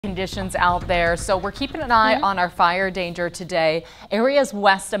Conditions out there, so we're keeping an eye on our fire danger today. Areas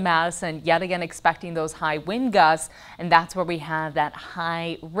west of Madison yet again expecting those high wind gusts, and that's where we have that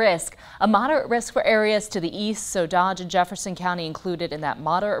high risk. A moderate risk for areas to the east, so Dodge and Jefferson County included in that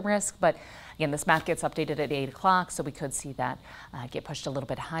moderate risk, but again, this map gets updated at 8 o'clock, so we could see that get pushed a little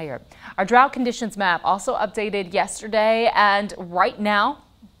bit higher. Our drought conditions map also updated yesterday, and right now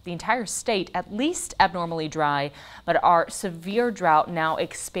the entire state at least abnormally dry, but our severe drought now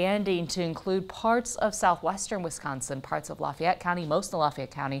expanding to include parts of southwestern Wisconsin, parts of Lafayette County, most of Lafayette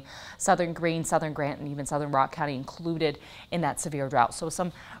County, southern Greene, southern Grant, and even southern Rock County included in that severe drought. So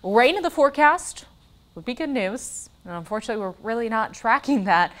some rain in the forecast would be good news. And unfortunately, we're really not tracking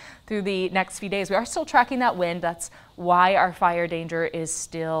that through the next few days. We are still tracking that wind. That's why our fire danger is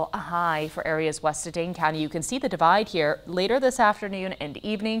still high for areas west of Dane County. You can see the divide here later this afternoon and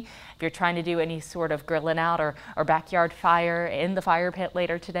evening. If you're trying to do any sort of grilling out or backyard fire in the fire pit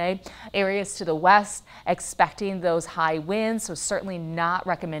later today, areas to the west expecting those high winds, so certainly not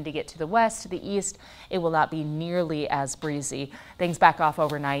recommending it to the west. To the east, it will not be nearly as breezy. Things back off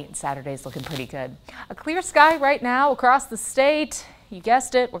overnight. Saturday's looking pretty good. A clear sky right now across the state. You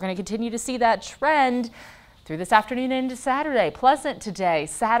guessed it, we're going to continue to see that trend through this afternoon into Saturday. Pleasant today.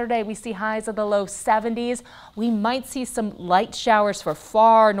 Saturday, we see highs of the low 70s. We might see some light showers for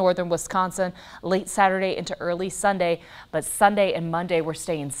far northern Wisconsin late Saturday into early Sunday, but Sunday and Monday we're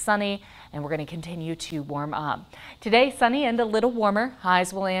staying sunny and we're going to continue to warm up. Today, sunny and a little warmer.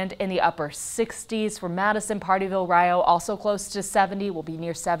 Highs will land in the upper 60s for Madison, Partyville, Rio, also close to 70. We'll be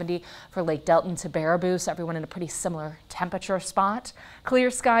near 70 for Lake Delton to Baraboo, so everyone in a pretty similar temperature spot.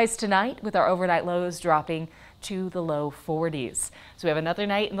 Clear skies tonight with our overnight lows dropping to the low 40s. So we have another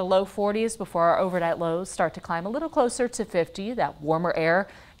night in the low 40s before our overnight lows start to climb a little closer to 50. That warmer air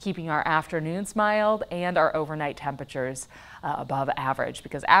keeping our afternoons mild and our overnight temperatures above average,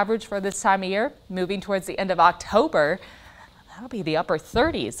 because average for this time of year moving towards the end of October, that'll be the upper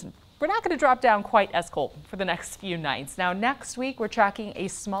 30s. We're not going to drop down quite as cold for the next few nights. Now next week we're tracking a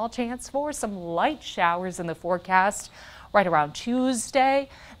small chance for some light showers in the forecast right around Tuesday.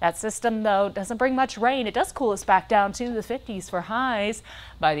 That system though doesn't bring much rain. It does cool us back down to the 50s for highs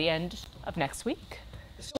by the end of next week.